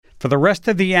For the rest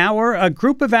of the hour, a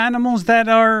group of animals that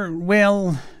are,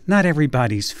 well, not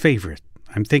everybody's favorite.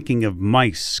 I'm thinking of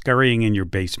mice scurrying in your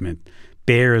basement,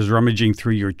 bears rummaging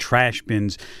through your trash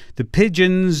bins, the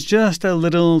pigeons just a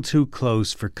little too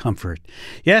close for comfort.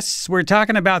 Yes, we're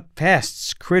talking about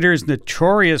pests, critters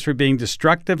notorious for being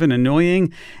destructive and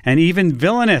annoying and even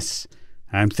villainous.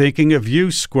 I'm thinking of you,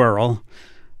 squirrel.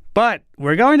 But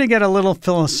we're going to get a little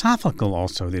philosophical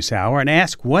also this hour and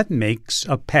ask what makes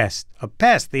a pest a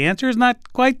pest. The answer is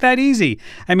not quite that easy.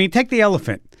 I mean, take the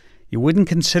elephant. You wouldn't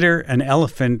consider an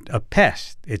elephant a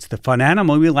pest. It's the fun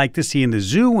animal we like to see in the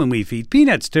zoo when we feed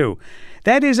peanuts to.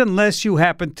 That is unless you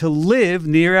happen to live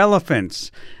near elephants.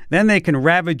 Then they can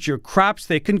ravage your crops.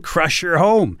 They can crush your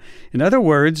home. In other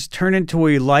words, turn into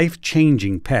a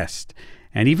life-changing pest.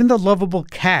 And even the lovable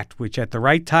cat, which at the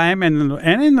right time and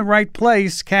in the right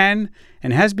place can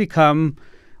and has become,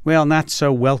 well, not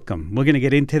so welcome. We're going to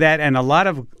get into that and a lot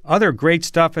of other great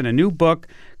stuff in a new book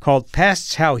called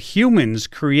Pests, How Humans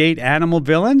Create Animal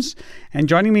Villains. And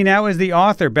joining me now is the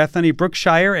author, Bethany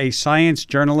Brookshire, a science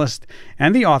journalist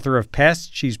and the author of Pests.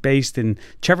 She's based in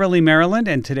Cheverly, Maryland,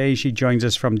 and today she joins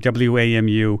us from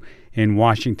WAMU in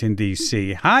Washington,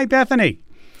 D.C. Hi, Bethany.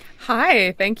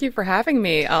 Hi, thank you for having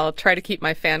me. I'll try to keep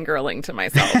my fangirling to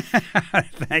myself.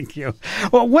 Thank you.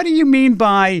 Well, what do you mean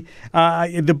by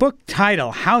the book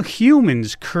title, How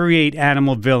Humans Create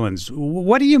Animal Villains?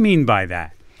 What do you mean by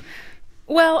that?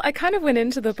 Well, I kind of went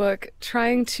into the book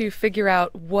trying to figure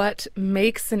out what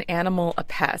makes an animal a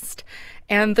pest.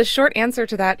 And the short answer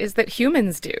to that is that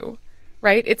humans do.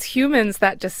 Right? It's humans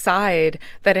that decide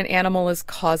that an animal is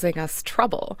causing us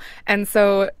trouble. And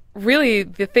so really,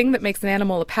 the thing that makes an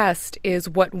animal a pest is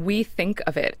what we think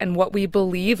of it and what we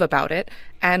believe about it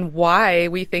and why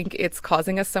we think it's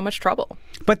causing us so much trouble.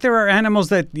 But there are animals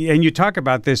that, and you talk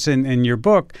about this in your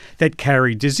book, that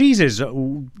carry diseases.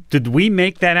 Did we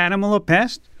make that animal a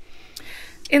pest?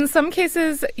 In some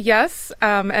cases, yes,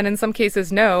 and in some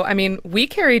cases, no. I mean, we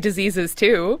carry diseases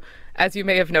too, as you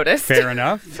may have noticed. Fair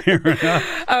enough. Fair enough.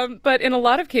 But in a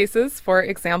lot of cases, for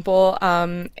example,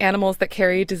 animals that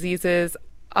carry diseases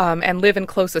and live in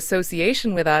close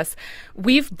association with us,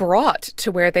 we've brought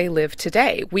to where they live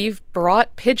today. We've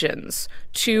brought pigeons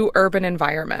to urban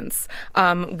environments.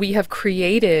 We have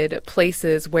created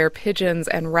places where pigeons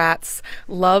and rats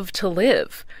love to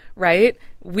live, right?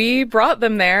 We brought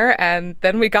them there, and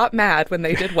then we got mad when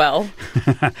they did well.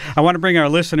 I want to bring our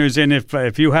listeners in.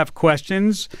 If you have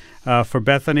questions for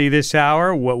Bethany this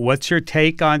hour, what's your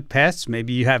take on pests?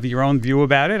 Maybe you have your own view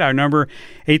about it. Our number,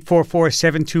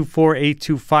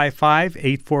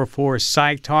 844-724-8255,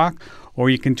 844-SciTalk,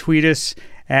 or you can tweet us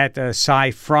at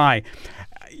SciFry.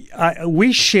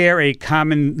 We share a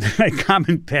common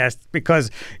pest because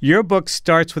your book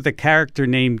starts with a character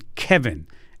named Kevin.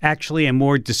 Actually, a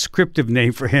more descriptive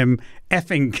name for him,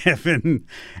 effing Kevin.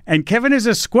 And Kevin is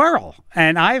a squirrel.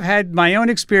 And I've had my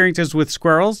own experiences with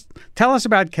squirrels. Tell us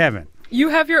about Kevin. You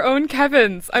have your own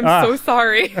Kevins. I'm so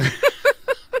sorry.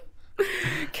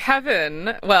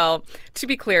 Kevin, well, to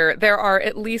be clear, there are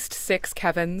at least 6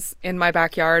 Kevins in my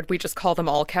backyard. We just call them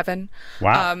all Kevin.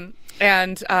 Wow.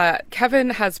 And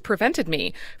Kevin has prevented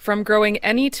me from growing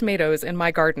any tomatoes in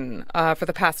my garden for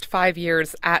the past 5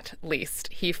 years at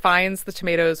least. He finds the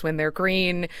tomatoes when they're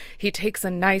green. He takes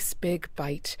a nice big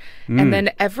bite. And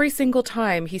then every single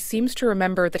time he seems to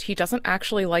remember that he doesn't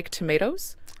actually like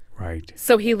tomatoes. Right.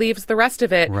 So he leaves the rest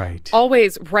of it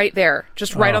always right there,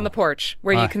 just right on the porch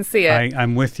where you can see it.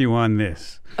 I'm with you on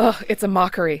this. Ugh, it's a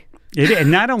mockery.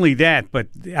 And not only that, but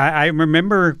I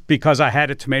remember because I had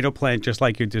a tomato plant just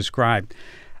like you described,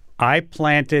 I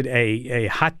planted a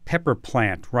hot pepper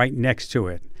plant right next to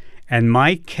it. And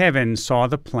my Kevin saw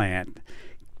the plant,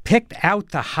 picked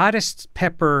out the hottest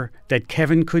pepper that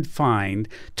Kevin could find,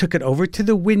 took it over to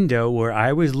the window where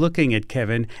I was looking at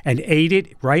Kevin, and ate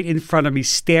it right in front of me,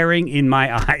 staring in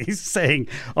my eyes, saying,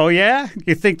 "Oh, yeah?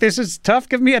 You think this is tough?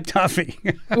 Give me a toughie."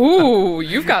 Ooh,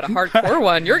 you've got a hardcore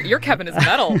one. Your Kevin is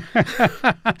metal.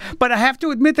 But I have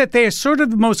to admit that they are sort of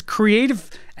the most creative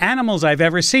animals I've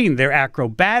ever seen. They're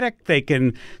acrobatic.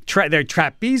 They're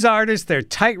trapeze artists. They're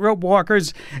tightrope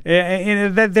walkers.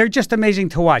 They're just amazing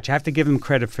to watch. I have to give them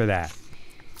credit for that.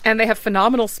 And they have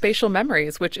phenomenal spatial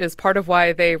memories, which is part of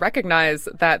why they recognize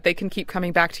that they can keep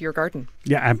coming back to your garden.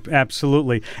 Yeah,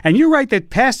 absolutely. And you're right that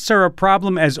pests are a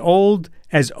problem as old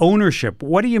as ownership.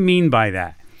 What do you mean by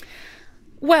that?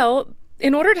 Well,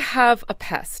 in order to have a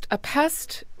pest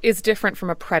is different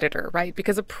from a predator, right?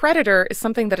 Because a predator is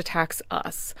something that attacks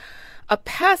us. A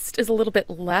pest is a little bit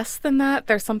less than that.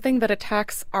 They're something that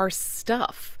attacks our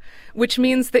stuff, which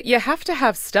means that you have to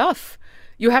have stuff.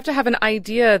 You have to have an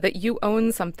idea that you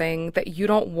own something that you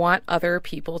don't want other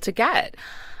people to get.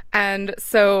 And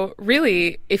so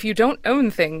really, if you don't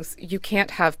own things, you can't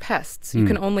have pests. You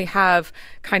can only have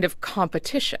kind of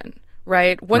competition,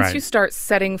 right? Once you start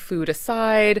setting food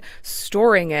aside,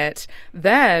 storing it,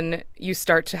 then you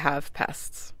start to have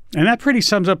pests. And that pretty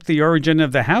sums up the origin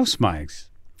of the house mice,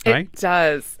 right? It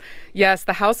does. Yes,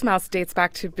 the house mouse dates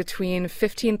back to between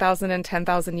 15,000 and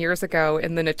 10,000 years ago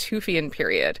in the Natufian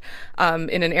period,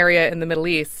 in an area in the Middle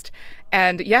East.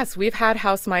 And yes, we've had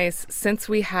house mice since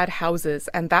we had houses,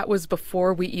 and that was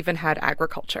before we even had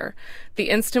agriculture. The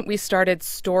instant we started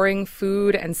storing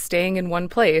food and staying in one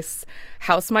place,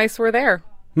 house mice were there.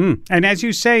 And as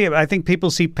you say, I think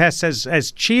people see pests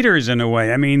as cheaters in a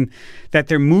way. I mean, that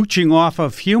they're mooching off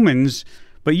of humans,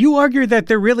 but you argue that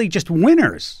they're really just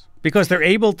winners because they're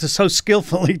able to so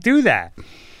skillfully do that.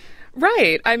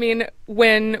 Right. I mean,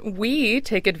 when we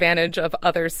take advantage of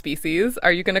other species,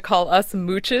 are you going to call us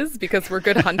mooches because we're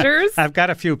good hunters? I've got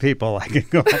a few people I can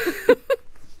go.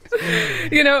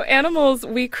 Animals,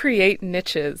 we create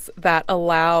niches that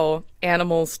allow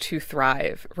animals to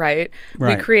thrive, right?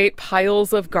 We create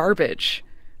piles of garbage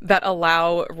that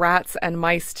allow rats and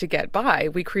mice to get by.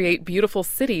 We create beautiful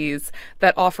cities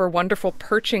that offer wonderful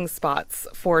perching spots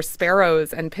for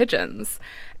sparrows and pigeons.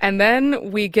 And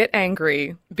then we get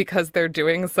angry because they're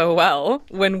doing so well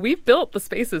when we've built the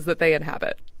spaces that they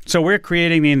inhabit. So we're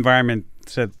creating the environment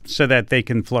so that they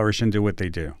can flourish and do what they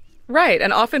do. Right.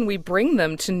 And often we bring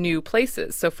them to new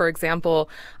places. So, for example,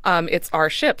 it's our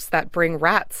ships that bring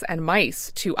rats and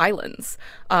mice to islands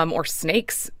or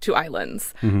snakes to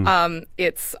islands.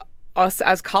 It's us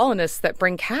as colonists that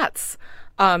bring cats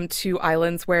to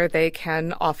islands where they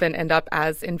can often end up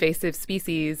as invasive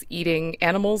species eating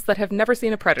animals that have never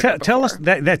seen a predator before. Tell us,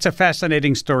 that's a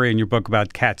fascinating story in your book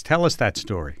about cats. Tell us that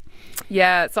story.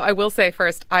 Yeah, so I will say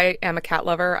first, I am a cat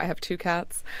lover. I have 2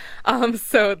 cats.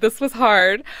 So this was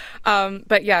hard.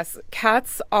 But yes,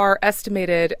 cats are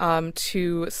estimated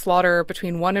to slaughter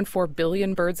between 1 and 4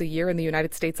 billion birds a year in the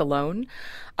United States alone.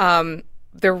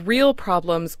 The real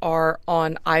problems are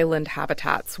on island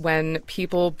habitats. When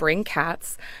people bring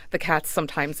cats, the cats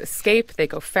sometimes escape, they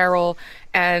go feral.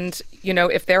 And,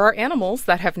 if there are animals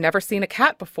that have never seen a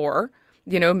cat before,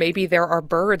 maybe there are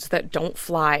birds that don't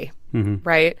fly,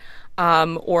 right?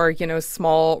 Or,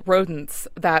 small rodents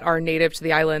that are native to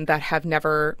the island that have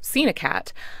never seen a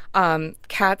cat.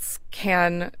 Cats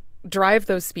can drive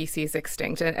those species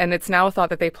extinct. And it's now thought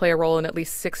that they play a role in at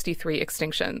least 63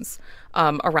 extinctions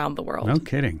around the world. No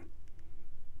kidding.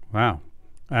 Wow.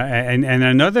 And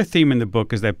another theme in the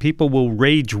book is that people will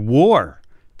wage war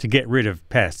to get rid of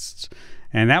pests.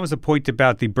 And that was a point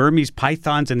about the Burmese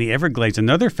pythons in the Everglades,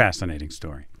 another fascinating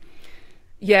story.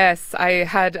 Yes, I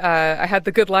had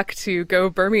the good luck to go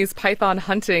Burmese python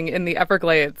hunting in the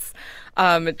Everglades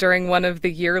during one of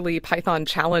the yearly python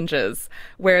challenges,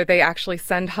 where they actually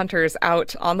send hunters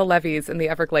out on the levees in the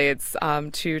Everglades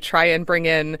to try and bring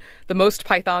in the most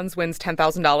pythons wins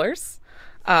 $10,000.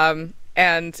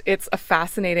 And it's a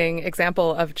fascinating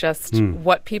example of just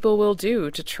what people will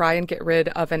do to try and get rid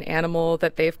of an animal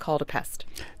that they've called a pest.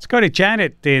 Let's go to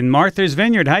Janet in Martha's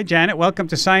Vineyard. Hi, Janet. Welcome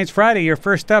to Science Friday. You're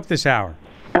first up this hour.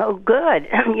 Oh, good.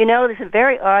 There's a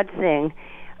very odd thing.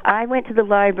 I went to the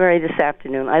library this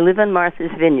afternoon. I live on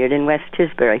Martha's Vineyard in West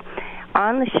Tisbury.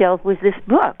 On the shelf was this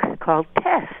book called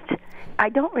Pests. I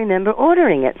don't remember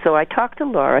ordering it, so I talked to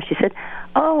Laura. She said,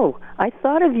 "Oh, I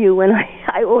thought of you when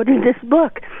I ordered this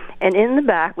book." And in the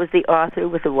back was the author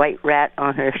with a white rat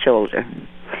on her shoulder.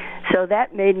 So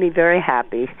that made me very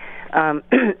happy.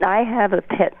 I have a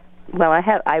pet. Well,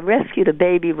 I rescued a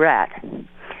baby rat.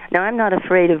 Now, I'm not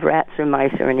afraid of rats or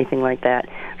mice or anything like that.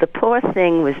 The poor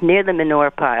thing was near the manure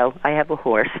pile. I have a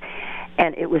horse.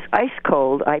 And it was ice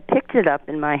cold. I picked it up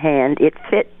in my hand. It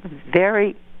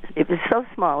was so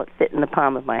small it fit in the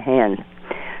palm of my hand.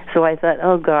 So I thought,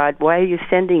 oh, God, why are you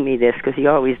sending me this? Because he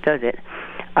always does it.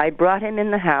 I brought him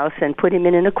in the house and put him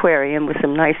in an aquarium with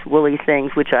some nice woolly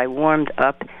things, which I warmed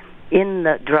up in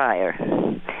the dryer.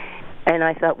 And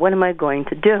I thought, what am I going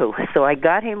to do? So I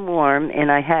got him warm, and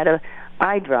I had a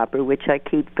eyedropper, which I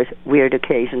keep for weird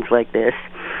occasions like this.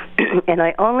 And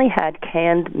I only had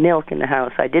canned milk in the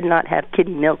house. I did not have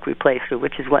kitty milk replacer,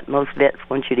 which is what most vets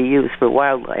want you to use for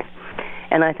wildlife.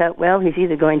 And I thought, well, he's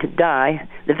either going to die.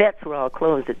 The vets were all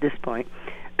closed at this point.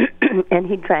 And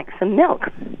he drank some milk.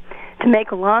 To make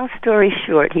a long story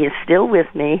short, he is still with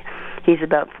me. He's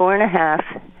about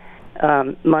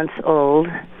 4.5 months old.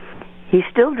 He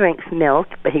still drinks milk,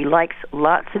 but he likes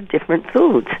lots of different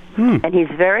foods. And he's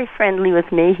very friendly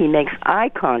with me. He makes eye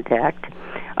contact.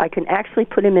 I can actually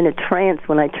put him in a trance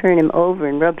when I turn him over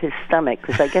and rub his stomach,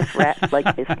 because I guess rats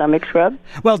like their stomachs rubbed.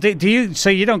 Well, do you? So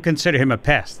you don't consider him a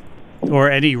pest, or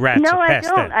any rats No, a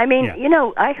pest? I don't. Then? I mean,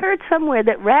 I heard somewhere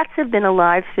that rats have been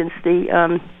alive since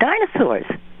the dinosaurs.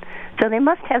 So they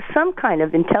must have some kind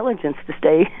of intelligence to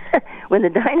stay. When the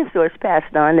dinosaurs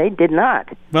passed on, they did not.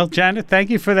 Well, Janet,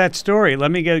 thank you for that story. Let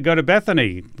me go to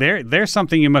Bethany. There's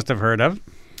something you must have heard of.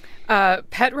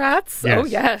 Pet rats? Yes. Oh,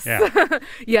 yes. Yeah.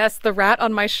 Yes, the rat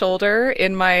on my shoulder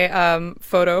in my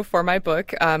photo for my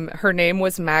book, her name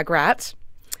was Magrat.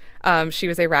 She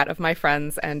was a rat of my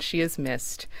friend's, and she is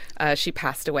missed. She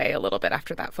passed away a little bit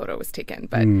after that photo was taken,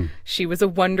 but she was a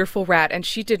wonderful rat, and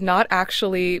she did not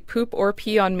actually poop or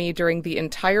pee on me during the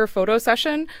entire photo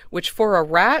session, which for a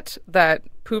rat that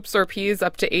poops or pees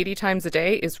up to 80 times a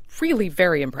day is really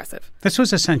very impressive. This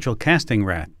was a central casting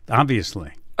rat,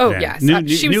 obviously. Oh, Yeah. yes.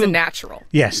 She was a natural.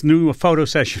 Yes, knew a photo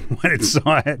session when it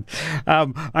saw it.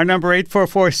 Our number,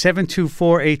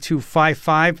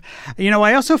 844-724-8255.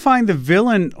 I also find the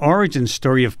villain origin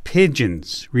story of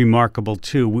pigeons remarkable,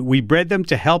 too. We bred them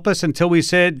to help us until we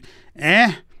said,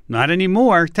 not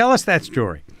anymore. Tell us that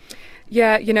story.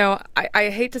 Yeah, I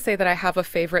hate to say that I have a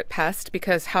favorite pest,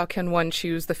 because how can one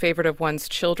choose the favorite of one's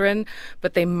children?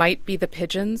 But they might be the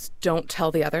pigeons. Don't tell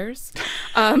the others.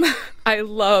 I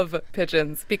love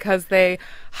pigeons because they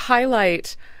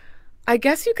highlight, I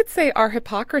guess you could say, our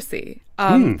hypocrisy.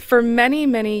 For many,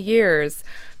 many years,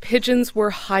 pigeons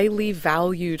were highly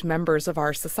valued members of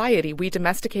our society. We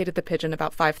domesticated the pigeon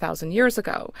about 5,000 years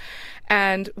ago,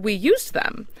 and we used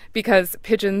them because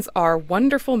pigeons are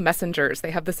wonderful messengers.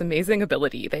 They have this amazing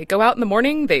ability. They go out in the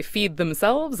morning, they feed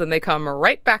themselves, and they come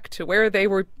right back to where they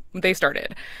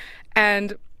started.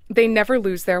 And they never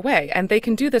lose their way, and they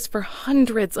can do this for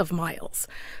hundreds of miles.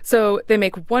 So they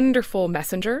make wonderful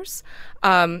messengers.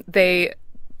 They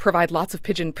provide lots of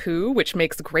pigeon poo, which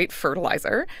makes great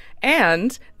fertilizer,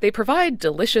 and they provide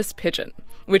delicious pigeon,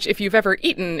 which if you've ever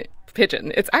eaten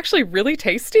pigeon, it's actually really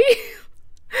tasty.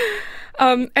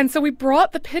 And so we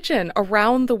brought the pigeon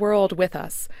around the world with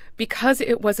us because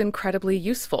it was incredibly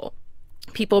useful.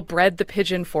 People bred the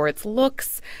pigeon for its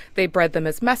looks. They bred them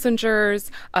as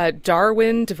messengers.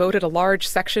 Darwin devoted a large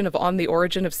section of On the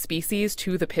Origin of Species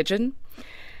to the pigeon.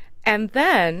 And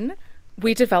then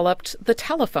we developed the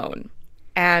telephone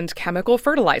and chemical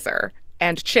fertilizer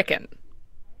and chicken.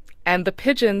 And the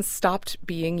pigeons stopped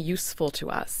being useful to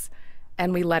us,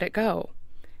 and we let it go.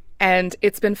 And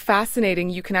it's been fascinating.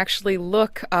 You can actually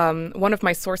look, one of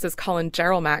my sources, Colin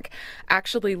Jerelmack,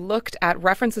 actually looked at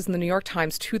references in the New York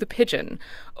Times to the pigeon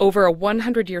over a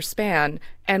 100-year span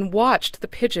and watched the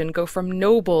pigeon go from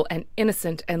noble and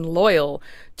innocent and loyal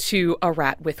to a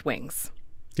rat with wings.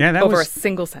 Yeah, that over was a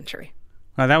single century.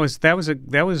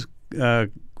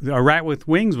 A rat with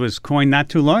wings was coined not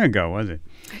too long ago, was it?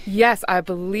 Yes, I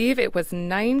believe it was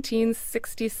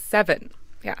 1967.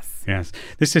 Yes. Yes.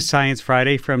 This is Science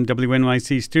Friday from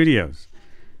WNYC Studios.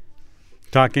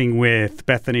 Talking with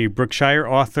Bethany Brookshire,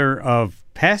 author of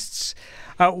Pests.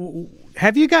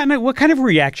 Have you gotten what kind of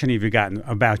reaction have you gotten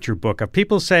about your book? Are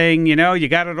people saying, you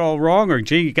got it all wrong, or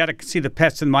gee, you got to see the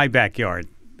pests in my backyard?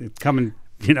 It's coming,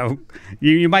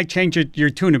 you might change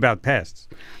your tune about pests.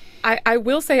 I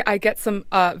will say I get some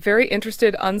very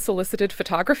interested, unsolicited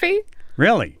photography.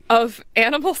 Really? Of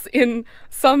animals in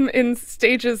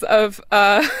stages of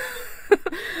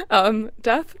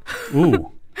death.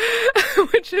 Ooh.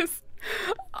 Which is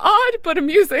odd but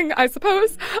amusing, I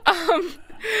suppose.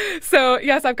 So,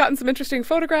 yes, I've gotten some interesting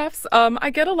photographs. I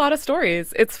get a lot of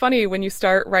stories. It's funny when you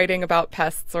start writing about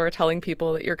pests or telling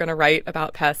people that you're going to write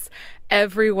about pests,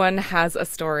 everyone has a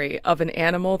story of an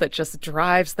animal that just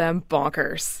drives them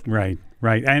bonkers. Right.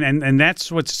 Right. And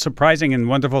that's what's surprising and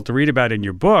wonderful to read about in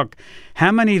your book.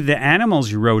 How many of the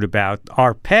animals you wrote about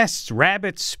are pests,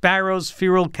 rabbits, sparrows,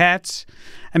 feral cats?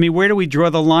 I mean, where do we draw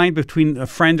the line between a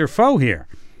friend or foe here?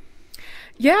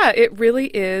 Yeah, it really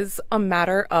is a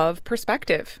matter of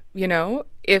perspective.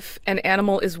 If an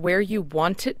animal is where you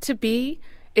want it to be,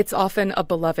 it's often a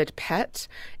beloved pet.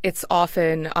 It's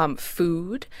often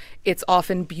food. It's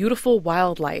often beautiful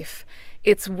wildlife.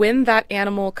 It's when that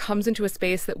animal comes into a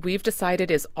space that we've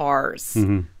decided is ours,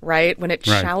 right? When it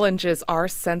challenges our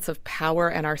sense of power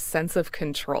and our sense of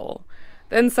control.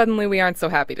 Then suddenly we aren't so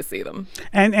happy to see them.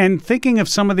 And thinking of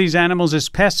some of these animals as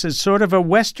pests is sort of a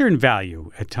Western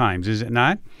value at times, is it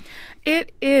not?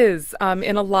 It is,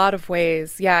 in a lot of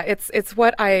ways. Yeah, it's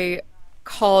what I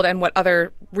called, and what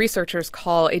other researchers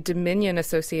call, a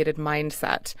dominion-associated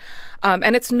mindset.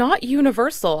 And it's not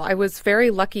universal. I was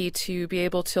very lucky to be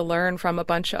able to learn from a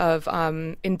bunch of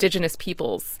indigenous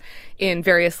peoples in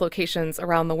various locations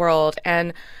around the world.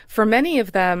 And for many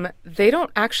of them, they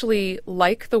don't actually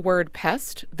like the word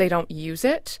pest. They don't use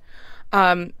it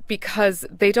because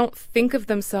they don't think of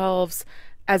themselves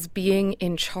as being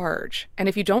in charge. And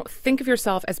if you don't think of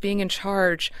yourself as being in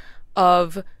charge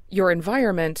of your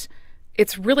environment,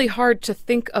 it's really hard to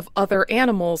think of other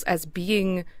animals as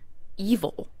being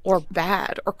evil or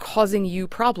bad or causing you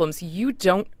problems. You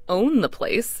don't own the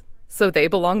place, so they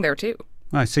belong there too.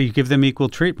 So you give them equal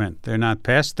treatment. They're not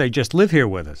pests. They just live here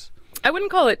with us. I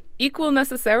wouldn't call it equal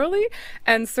necessarily,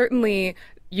 and certainly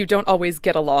you don't always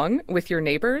get along with your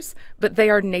neighbors, but they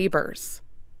are neighbors.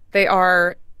 They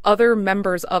are other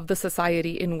members of the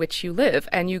society in which you live,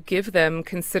 and you give them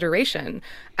consideration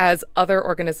as other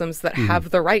organisms that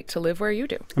have the right to live where you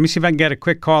do. Let me see if I can get a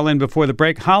quick call in before the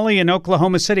break. Holly in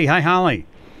Oklahoma City. Hi, Holly.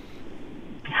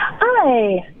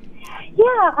 Hi.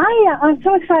 Yeah, I'm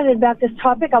so excited about this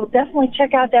topic. I will definitely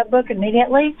check out that book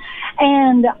immediately.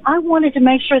 And I wanted to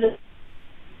make sure that it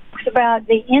talks about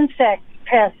the insect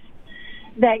pests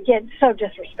that get so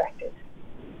disrespected.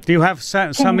 Do you have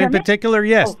some in particular?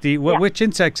 Yes. Which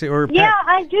insects or pets? Yeah,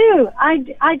 I do.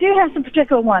 I do have some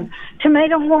particular ones.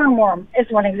 Tomato hornworm is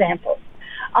one example.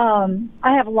 I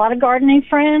have a lot of gardening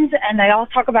friends, and they all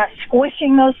talk about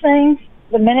squishing those things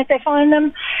the minute they find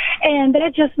them. And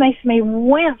that just makes me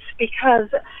wince because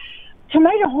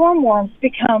tomato hornworms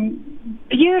become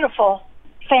beautiful,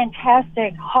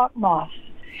 fantastic hawk moths.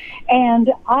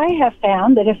 And I have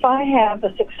found that if I have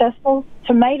a successful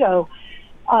tomato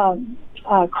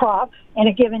crop in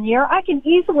a given year, I can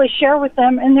easily share with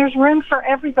them, and there's room for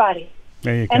everybody.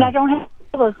 There you go. And I don't have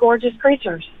those gorgeous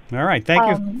creatures. All right, thank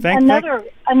you.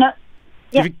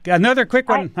 Another quick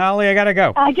one, Holly. I gotta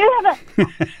go. I do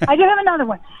have another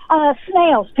one.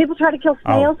 Snails. People try to kill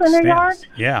snails in their yard,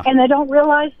 and they don't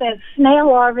realize that snail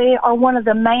larvae are one of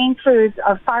the main foods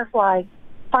of firefly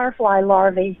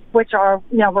larvae, which are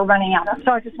we're running out of.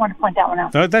 So I just want to point that one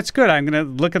out. Oh, that's good. I'm going to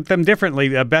look at them differently.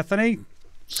 Bethany.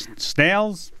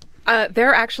 Snails? There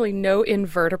are actually no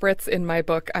invertebrates in my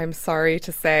book, I'm sorry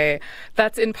to say.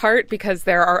 That's in part because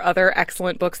there are other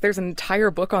excellent books. There's an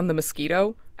entire book on the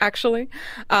mosquito, actually.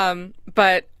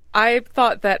 But I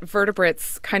thought that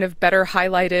vertebrates kind of better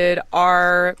highlighted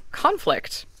our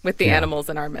conflict with the animals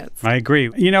in our midst. I agree.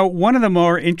 One of the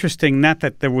more interesting, not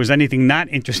that there was anything not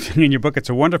interesting in your book, it's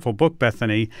a wonderful book,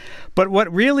 Bethany, but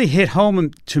what really hit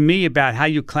home to me about how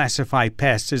you classify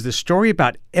pests is the story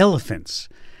about elephants.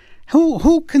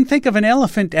 Who can think of an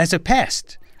elephant as a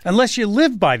pest? Unless you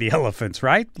live by the elephants,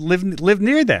 right? Live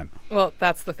near them. Well,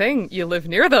 that's the thing. You live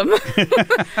near them.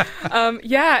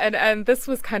 And this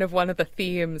was kind of one of the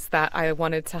themes that I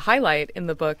wanted to highlight in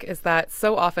the book, is that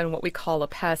so often what we call a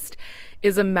pest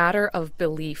is a matter of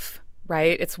belief,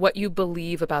 right? It's what you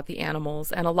believe about the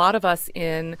animals. And a lot of us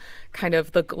in kind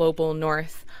of the global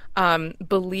north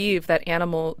believe that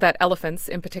elephants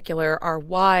in particular are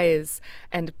wise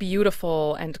and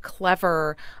beautiful and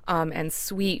clever and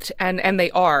sweet, and they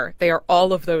are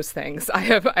all of those things. I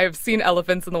have seen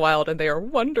elephants in the wild, and they are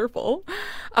wonderful.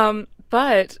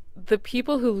 But the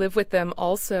people who live with them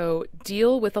also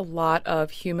deal with a lot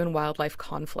of human-wildlife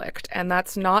conflict, and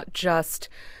that's not just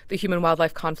the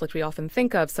human-wildlife conflict we often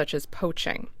think of, such as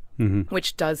poaching,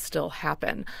 which does still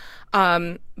happen.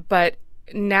 But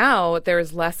now there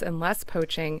is less and less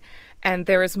poaching, and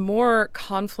there is more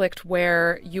conflict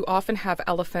where you often have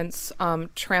elephants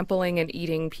trampling and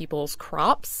eating people's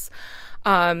crops.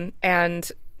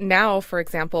 And now, for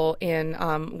example, in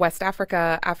West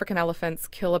Africa, African elephants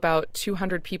kill about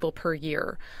 200 people per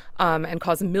year and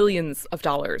cause millions of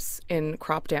dollars in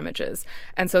crop damages.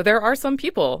 And so there are some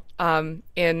people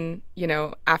in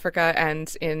Africa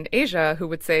and in Asia who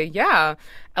would say,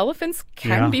 elephants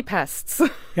can be pests.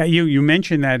 Yeah, you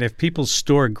mentioned that if people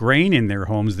store grain in their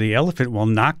homes, the elephant will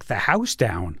knock the house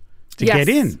down to get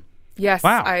in. Yes.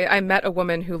 Wow. I met a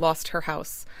woman who lost her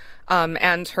house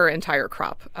and her entire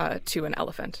crop to an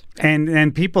elephant.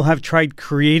 And people have tried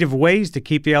creative ways to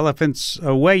keep the elephants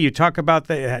away. You talk about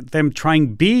them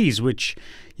trying bees, which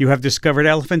you have discovered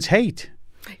elephants hate.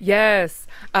 Yes.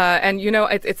 And,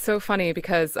 it's so funny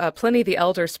because Pliny the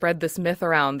Elder spread this myth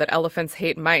around that elephants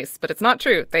hate mice, but it's not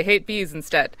true. They hate bees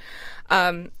instead.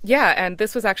 Yeah, and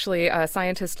this was actually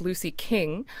scientist Lucy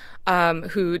King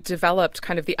who developed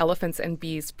kind of the Elephants and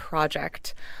Bees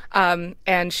project.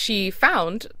 And she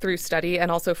found through study and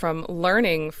also from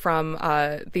learning from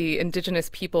the indigenous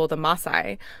people, the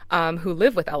Maasai, who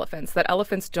live with elephants, that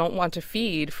elephants don't want to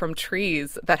feed from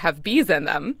trees that have bees in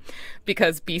them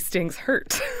because bee stings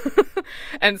hurt.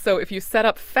 And so if you set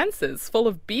up fences full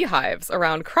of beehives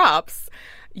around crops,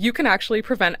 you can actually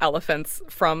prevent elephants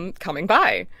from coming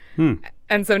by.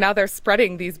 And so now they're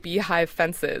spreading these beehive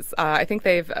fences. I think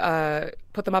they've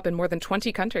put them up in more than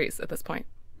 20 countries at this point.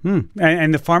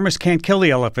 And the farmers can't kill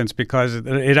the elephants because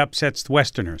it upsets the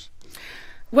Westerners.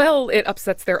 Well, it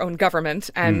upsets their own government.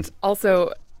 And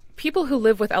also, people who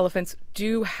live with elephants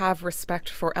do have respect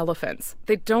for elephants.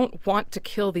 They don't want to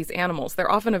kill these animals.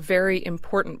 They're often a very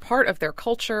important part of their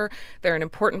culture. They're an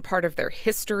important part of their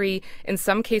history. In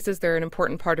some cases, they're an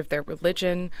important part of their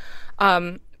religion.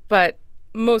 But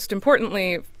most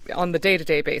importantly, on the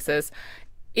day-to-day basis,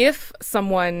 if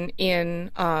someone in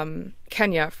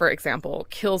Kenya, for example,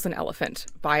 kills an elephant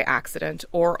by accident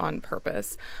or on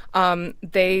purpose,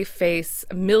 they face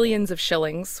millions of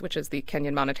shillings, which is the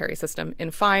Kenyan monetary system,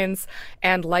 in fines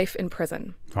and life in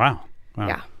prison. Wow.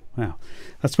 Yeah. Wow.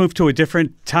 Let's move to a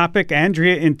different topic.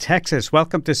 Andrea in Texas,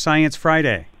 welcome to Science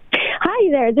Friday.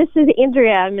 Hi there. This is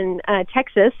Andrea. I'm in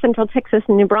Texas, Central Texas,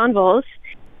 in New Braunfels.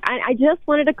 I just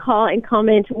wanted to call and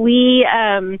comment.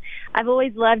 I've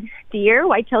always loved deer,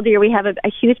 white-tailed deer. We have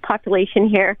a huge population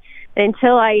here.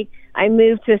 Until I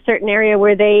moved to a certain area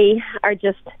where they are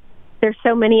just, there's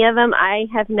so many of them. I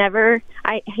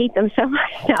hate them so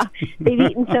much now. They've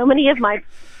eaten so many of my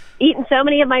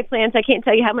plants. I can't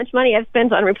tell you how much money I've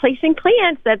spent on replacing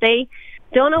plants that they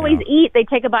don't always eat. They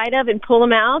take a bite of and pull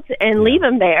them out and leave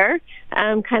them there.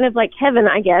 Kind of like heaven,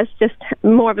 I guess, just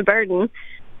more of a burden.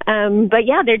 But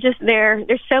yeah,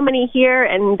 there's so many here,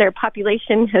 and their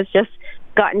population has just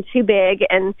gotten too big,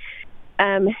 and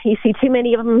you see too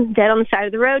many of them dead on the side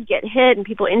of the road, get hit, and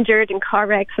people injured in car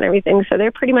wrecks and everything. So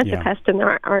they're pretty much a pest in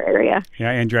our area. Yeah,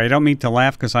 Andrea, I don't mean to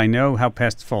laugh because I know how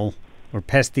pestful or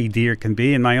pesty deer can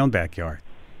be in my own backyard.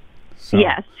 So,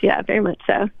 yes, yeah, very much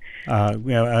so.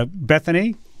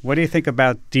 Bethany, what do you think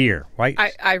about deer? Why?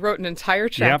 I wrote an entire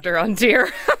chapter on deer.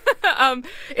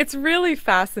 It's really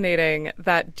fascinating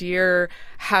that deer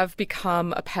have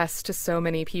become a pest to so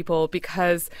many people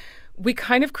because we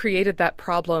kind of created that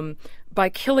problem by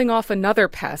killing off another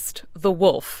pest, the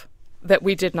wolf, that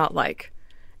we did not like.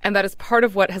 And that is part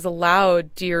of what has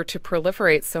allowed deer to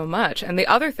proliferate so much. And the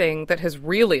other thing that has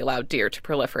really allowed deer to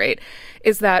proliferate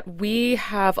is that we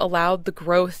have allowed the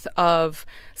growth of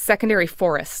secondary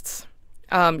forests.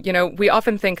 We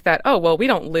often think that, we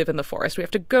don't live in the forest. We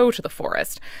have to go to the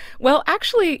forest. Well,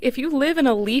 actually, if you live in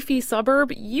a leafy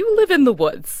suburb, you live in the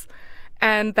woods.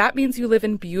 And that means you live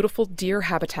in beautiful deer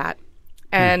habitat.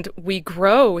 And we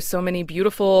grow so many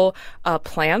beautiful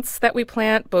plants that we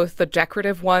plant, both the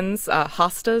decorative ones,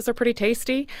 hostas are pretty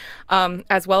tasty,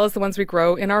 as well as the ones we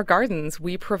grow in our gardens.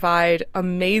 We provide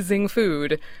amazing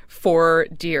food for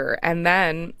deer, and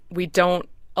then we don't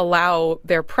allow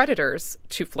their predators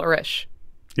to flourish.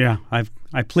 Yeah,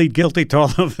 I plead guilty to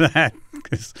all of that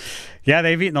because,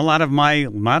 they've eaten a lot of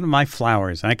my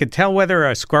flowers. And I could tell whether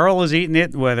a squirrel is eating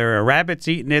it, whether a rabbit's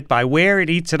eating it, by where it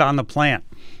eats it on the plant.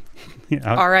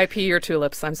 R.I.P. your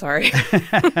tulips. I'm sorry.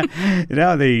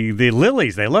 The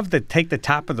lilies. They love to take the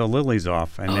top of the lilies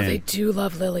off. And they do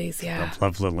love lilies. Yeah,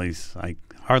 love lilies. I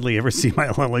hardly ever see my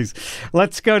lilies.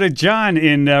 Let's go to John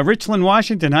in Richland,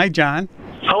 Washington. Hi, John.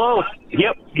 Hello.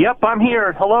 Yep. I'm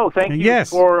here. Hello. Thank you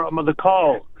for the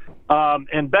call.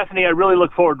 And Bethany, I really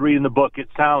look forward to reading the book. It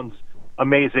sounds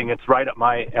amazing. It's right up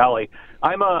my alley.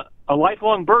 I'm a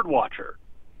lifelong bird watcher,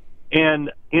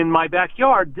 and in my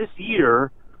backyard this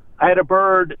year, I had a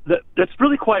bird that's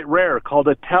really quite rare called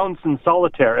a Townsend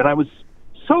solitaire, and I was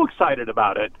so excited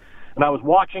about it. And I was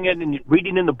watching it and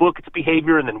reading in the book its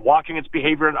behavior and then watching its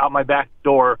behavior out my back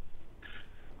door.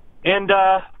 And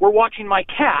we're watching my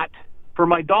cat for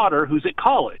my daughter who's at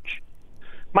college.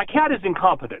 My cat is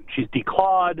incompetent. She's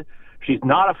declawed. She's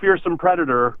not a fearsome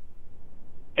predator.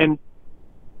 And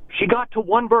she got to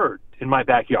one bird in my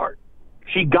backyard.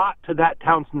 She got to that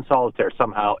Townsend solitaire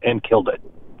somehow and killed it.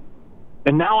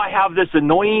 And now I have this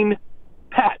annoying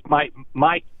pet. My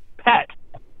pet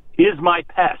is my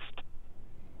pest.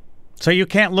 So you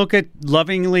can't look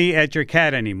lovingly at your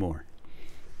cat anymore.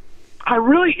 It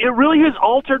really has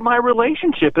altered my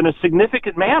relationship in a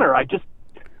significant manner.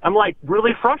 I'm like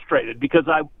really frustrated because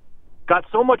I got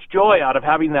so much joy out of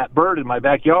having that bird in my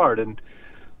backyard, and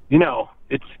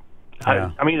it's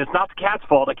not the cat's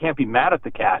fault. I can't be mad at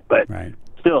the cat, but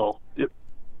still.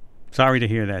 Sorry to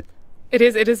hear that. It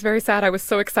is very sad. I was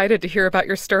so excited to hear about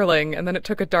your Sterling, and then it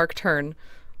took a dark turn.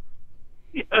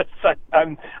 Yes,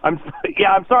 I'm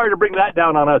sorry to bring that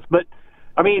down on us, but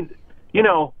I mean,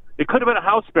 it could have been a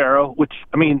house sparrow, which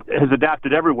has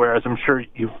adapted everywhere, as I'm sure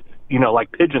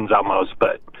like pigeons almost.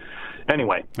 But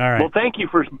anyway, all right. Well, thank you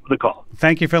for the call.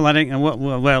 Thank you for letting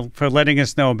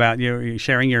us know about you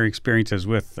sharing your experiences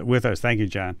with us. Thank you,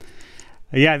 John.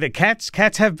 Yeah, the cats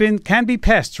can be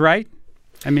pests, right?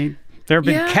 I mean, there have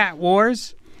been cat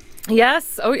wars.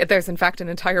 Yes. Oh, yeah. There's in fact an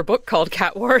entire book called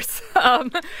Cat Wars.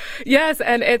 Yes,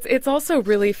 and it's also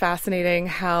really fascinating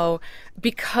how,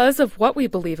 because of what we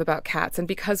believe about cats and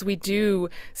because we do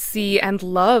see and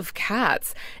love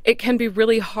cats, it can be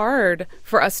really hard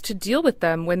for us to deal with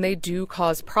them when they do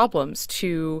cause problems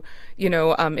to,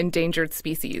 endangered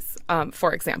species,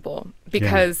 for example,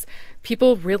 because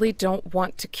people really don't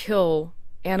want to kill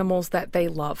animals that they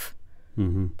love.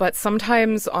 Mm-hmm. But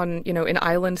sometimes in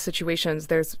island situations,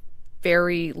 there's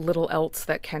very little else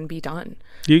that can be done.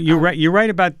 You're right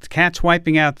about cats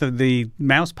wiping out the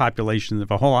mouse population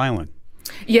of a whole island.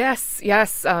 Yes. Isla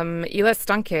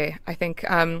Estanque, I think.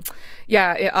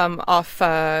 Off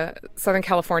Southern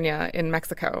California in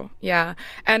Mexico. Yeah.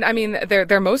 And I mean,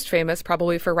 they're most famous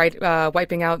probably for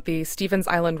wiping out the Stevens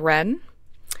Island wren.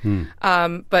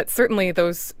 But certainly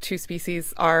those two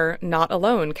species are not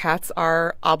alone. Cats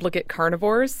are obligate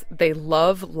carnivores. They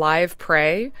love live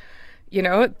prey.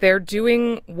 They're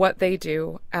doing what they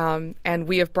do, and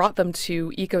we have brought them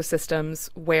to ecosystems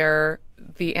where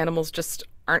the animals just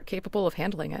aren't capable of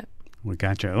handling it. We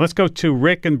gotcha. Let's go to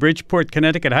Rick in Bridgeport,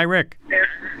 Connecticut. Hi, Rick.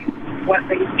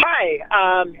 Hi.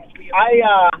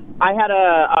 I had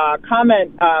a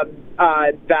comment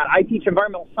that I teach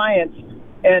environmental science,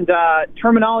 and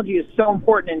terminology is so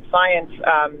important in science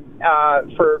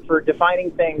for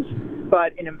defining things.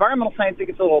 But in environmental science, it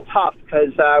gets a little tough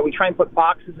because we try and put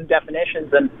boxes and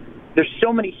definitions, and there's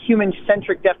so many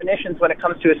human-centric definitions when it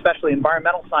comes to especially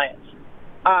environmental science.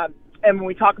 And when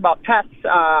we talk about pests,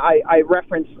 I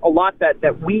reference a lot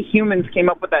that we humans came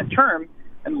up with that term,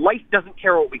 and life doesn't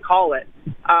care what we call it.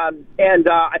 And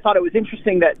I thought it was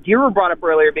interesting that deer were brought up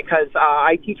earlier because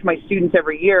I teach my students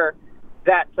every year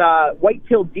that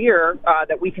white-tailed deer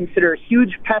that we consider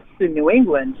huge pests in New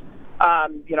England,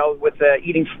 with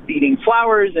eating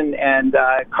flowers and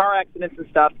car accidents and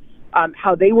stuff,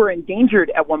 how they were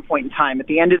endangered at one point in time. At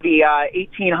the end of the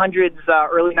 1800s,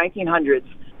 early 1900s,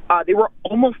 they were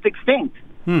almost extinct,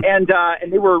 and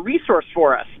they were a resource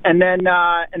for us. And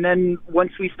then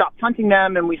once we stopped hunting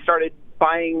them and we started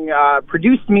buying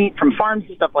produced meat from farms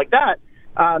and stuff like that,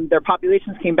 their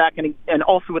populations came back, and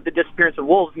also with the disappearance of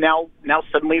wolves, now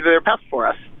suddenly they're a pest for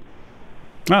us.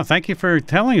 Well, thank you for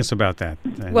telling us about that.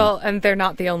 Well, and they're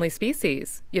not the only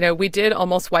species. We did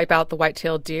almost wipe out the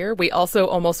white-tailed deer. We also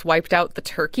almost wiped out the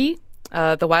turkey,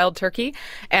 the wild turkey,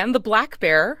 and the black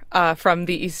bear from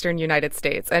the eastern United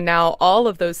States. And now all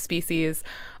of those species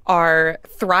are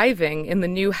thriving in the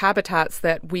new habitats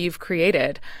that we've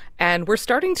created. And we're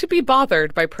starting to be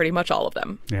bothered by pretty much all of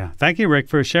them. Yeah. Thank you, Rick,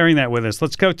 for sharing that with us.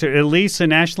 Let's go to Elise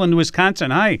in Ashland,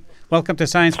 Wisconsin. Hi. Welcome to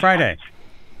Science Friday.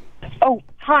 Oh,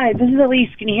 hi, this is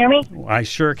Elise. Can you hear me? I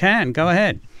sure can. Go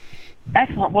ahead.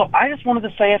 Excellent. Well, I just wanted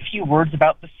to say a few words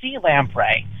about the sea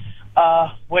lamprey,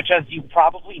 which, as you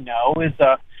probably know, is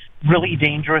a really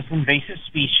dangerous invasive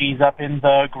species up in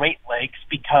the Great Lakes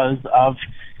because of,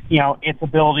 its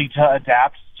ability to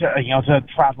adapt to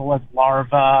travel as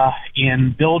larvae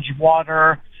in bilge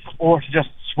water or to just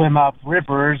swim up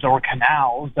rivers or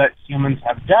canals that humans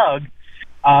have dug.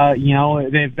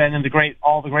 They've been in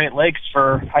all the Great Lakes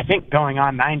for, I think, going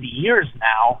on 90 years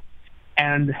now,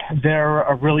 and they're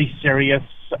a really serious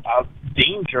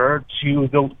danger to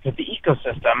the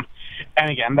ecosystem. And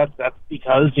again, that's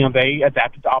because, they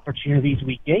adapted to opportunities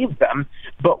we gave them.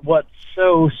 But what's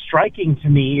so striking to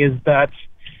me is that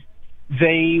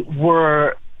they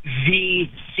were the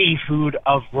seafood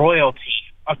of royalty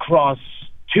across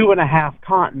 2.5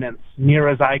 continents, near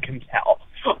as I can tell,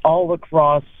 all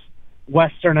across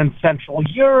Western and Central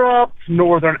Europe,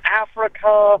 Northern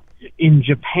Africa, in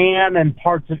Japan, and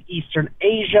parts of Eastern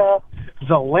Asia.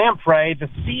 The lamprey, the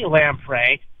sea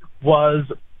lamprey, was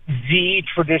the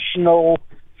traditional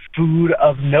food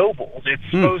of nobles. It's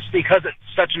supposed, because it's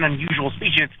such an unusual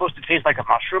species, it's supposed to taste like a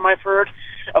mushroom, I've heard.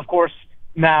 Of course,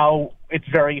 now it's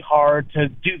very hard to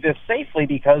do this safely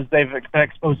because they've been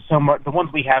exposed to so much. The ones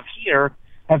we have here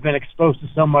have been exposed to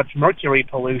so much mercury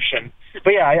pollution.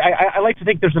 But yeah, I like to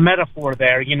think there's a metaphor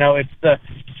there. It's the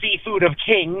seafood of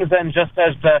kings, and just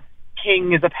as the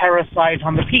king is a parasite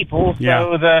on the people,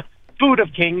 so the food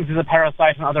of kings is a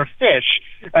parasite on other fish.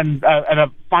 And a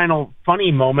final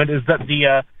funny moment is that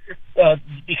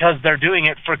because they're doing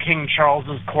it for King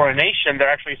Charles's coronation, they're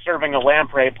actually serving a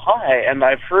lamprey pie. And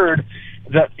I've heard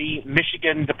that the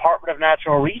Michigan Department of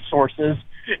Natural Resources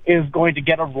is going to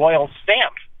get a royal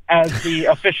stamp as the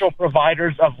official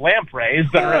providers of lampreys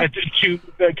that are to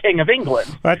the King of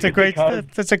England. That's a great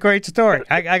story.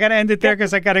 I got to end it there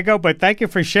because I got to go, but thank you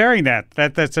for sharing that.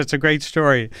 That's a great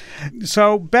story.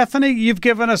 So, Bethany, you've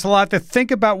given us a lot to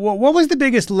think about. What was the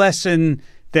biggest lesson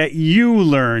that you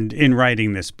learned in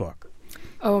writing this book?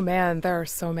 Oh, man, there are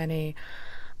so many.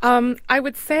 I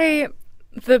would say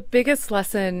the biggest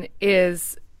lesson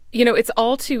is, it's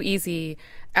all too easy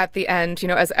at the end,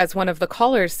 as one of the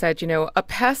callers said, a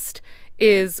pest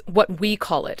is what we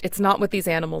call it. It's not what these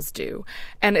animals do.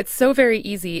 And it's so very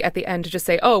easy at the end to just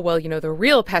say, oh, well, the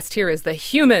real pest here is the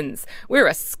humans. We're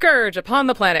a scourge upon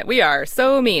the planet. We are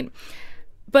so mean.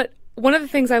 But one of the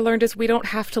things I learned is we don't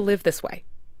have to live this way.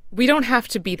 We don't have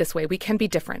to be this way. We can be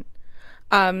different.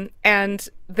 And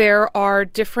there are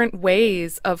different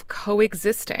ways of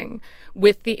coexisting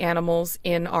with the animals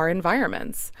in our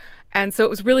environments. And so it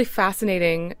was really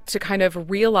fascinating to kind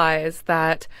of realize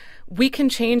that we can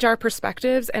change our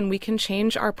perspectives and we can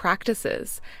change our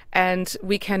practices and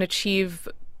we can achieve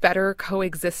better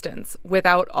coexistence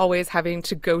without always having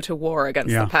to go to war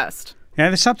against the pest. Yeah,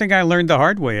 that's something I learned the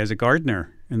hard way as a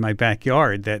gardener in my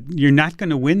backyard, that you're not going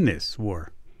to win this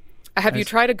war. Have you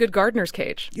tried a good gardener's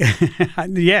cage?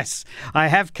 Yes, I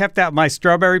have kept out. My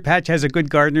strawberry patch has a good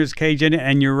gardener's cage in it,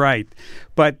 and you're right.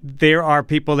 But there are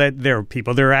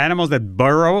animals that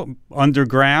burrow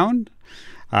underground.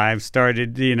 I've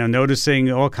started,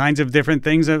 noticing all kinds of different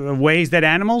things, ways that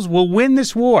animals will win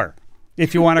this war,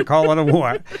 if you want to call it a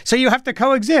war. So you have to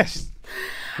coexist,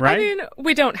 right? I mean,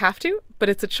 we don't have to, but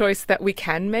it's a choice that we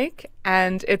can make,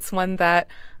 and it's one that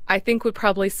I think would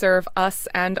probably serve us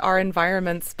and our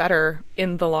environments better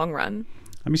in the long run.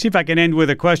 Let me see if I can end with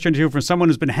a question or two from someone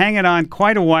who's been hanging on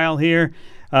quite a while here.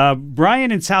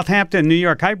 Brian in Southampton, New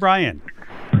York. Hi, Brian.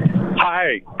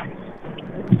 Hi.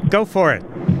 Go for it.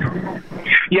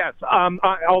 Yes.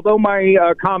 Although my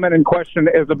comment and question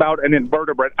is about an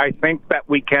invertebrate, I think that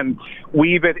we can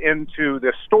weave it into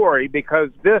the story because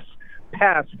this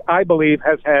pest, I believe,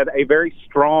 has had a very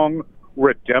strong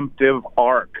redemptive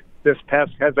arc. This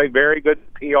pest has a very good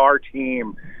PR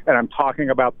team, and I'm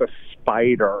talking about the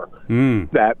spider.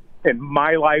 That in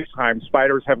my lifetime,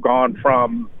 spiders have gone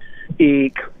from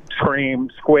eek, scream,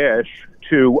 squish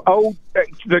to,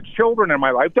 the children in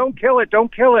my life, don't kill it,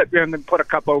 and then put a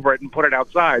cup over it and put it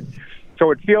outside.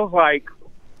 So it feels like,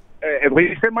 at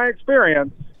least in my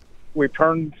experience,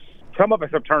 some of us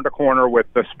have turned a corner with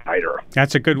the spider.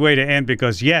 That's a good way to end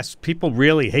because, yes, people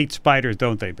really hate spiders,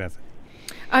 don't they, Beth?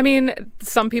 I mean,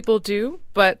 some people do,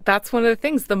 but that's one of the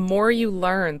things. The more you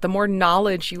learn, the more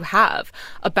knowledge you have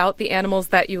about the animals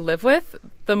that you live with,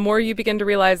 the more you begin to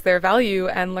realize their value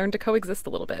and learn to coexist a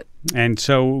little bit. And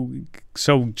so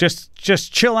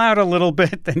just chill out a little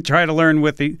bit and try to learn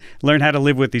how to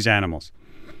live with these animals.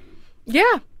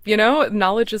 Yeah,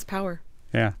 knowledge is power.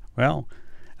 Yeah. Well,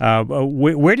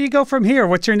 where do you go from here?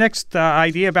 What's your next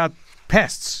idea about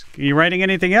pests? Are you writing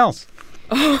anything else?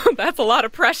 Oh, that's a lot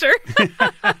of pressure.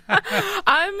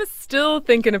 I'm still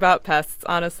thinking about pests,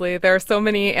 honestly. There are so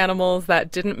many animals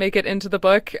that didn't make it into the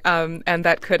book and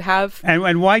that could have.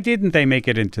 And why didn't they make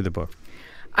it into the book?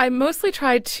 I mostly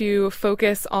tried to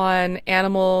focus on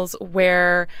animals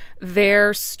where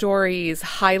their stories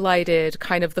highlighted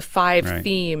kind of the five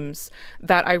themes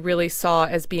that I really saw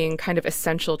as being kind of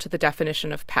essential to the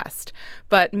definition of pest.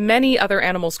 But many other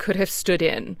animals could have stood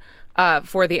in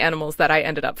for the animals that I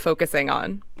ended up focusing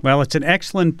on. Well, it's an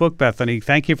excellent book, Bethany.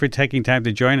 Thank you for taking time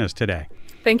to join us today.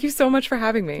 Thank you so much for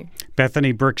having me.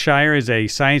 Bethany Brookshire is a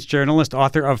science journalist,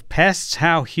 author of Pests,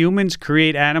 How Humans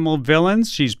Create Animal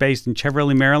Villains. She's based in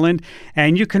Cheverly, Maryland.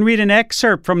 And you can read an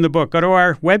excerpt from the book. Go to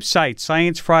our website,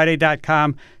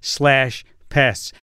 sciencefriday.com/pests.